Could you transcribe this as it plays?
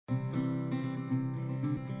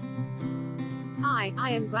Hi,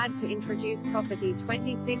 I am glad to introduce property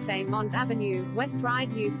 26a Mons Avenue, West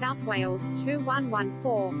Ryde, New South Wales,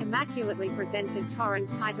 2114, immaculately presented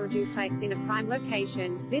Torrens Title duplex in a prime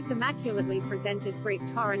location. This immaculately presented brick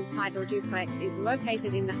Torrens Title duplex is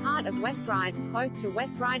located in the heart of West Ryde, close to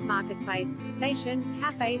West Ryde Marketplace, station,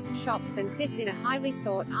 cafes, shops and sits in a highly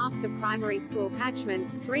sought-after primary school catchment.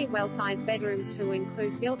 3 well-sized bedrooms to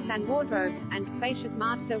include built-in wardrobes, and spacious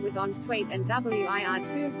master with ensuite and WIR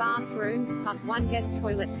 2 bathrooms, plus 1 guest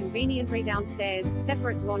toilet, conveniently downstairs,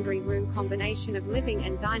 separate laundry room, combination of living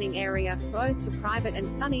and dining area, flows to private and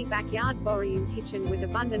sunny backyard, volume kitchen with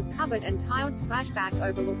abundant cupboard and tiled splashback,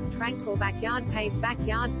 overlooks tranquil backyard, paved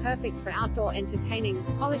backyard, perfect for outdoor entertaining,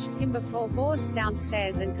 polished timber floorboards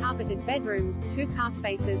downstairs and carpeted bedrooms, 2 car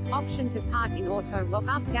spaces, option to park in auto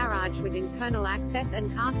lock-up garage with internal access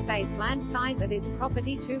and car space. Land size of this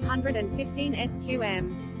property 215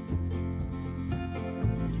 sqm.